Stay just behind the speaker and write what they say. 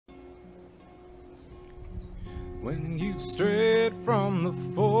When you've strayed from the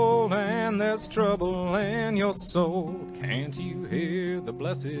fold and there's trouble in your soul, can't you hear the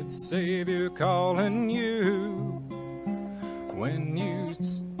blessed Savior calling you? When you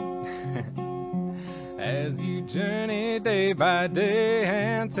as you journey day by day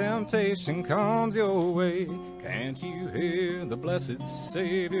and temptation comes your way, can't you hear the blessed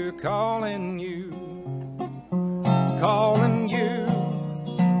Savior calling you? Calling you,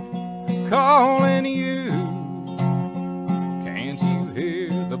 calling you. Can't you hear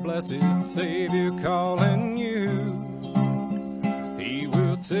the blessed Savior calling you? He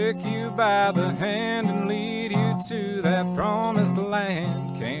will take you by the hand and lead you to that promised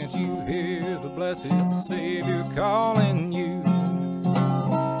land. Can't you hear the blessed Savior calling you?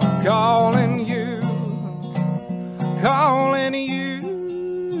 Calling you, calling you.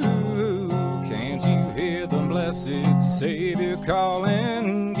 Can't you hear the blessed Savior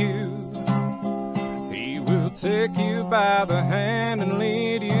calling you? He will take you by the hand and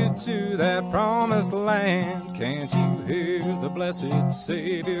lead you to that promised land. Can't you hear the blessed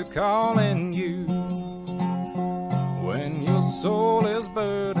Savior calling you? When your soul is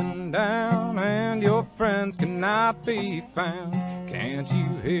burdened down and your friends cannot be found, can't you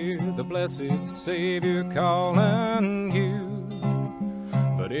hear the blessed Savior calling you?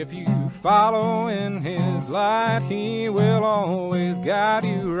 But if you follow in His light, He will always guide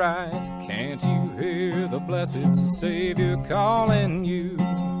you right. Can't you hear the blessed Savior calling you?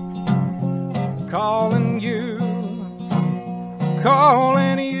 Calling you,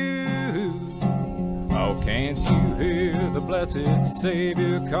 calling you. Oh, can't you hear the blessed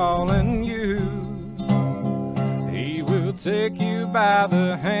Savior calling you? He will take you by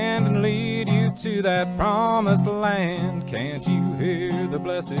the hand and lead you to that promised land. Can't you hear the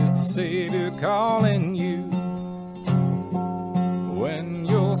blessed Savior calling you? When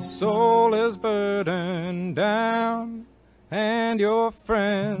your soul is burdened down and your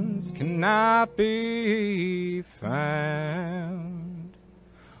friends cannot be found,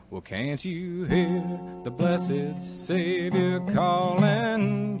 well, can't you hear the blessed Savior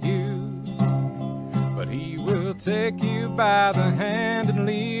calling you? But He will take you by the hand and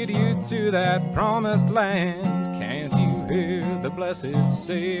lead you to that promised land. Can't you hear the blessed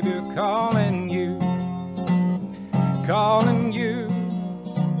Savior calling you? Calling you,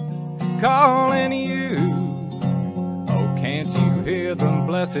 calling you. Oh, can't you hear the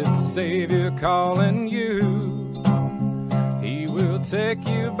blessed Savior calling you? He will take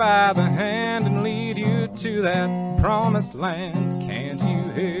you by the hand and lead you to that promised land. Can't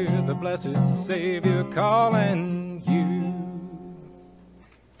you hear the blessed Savior calling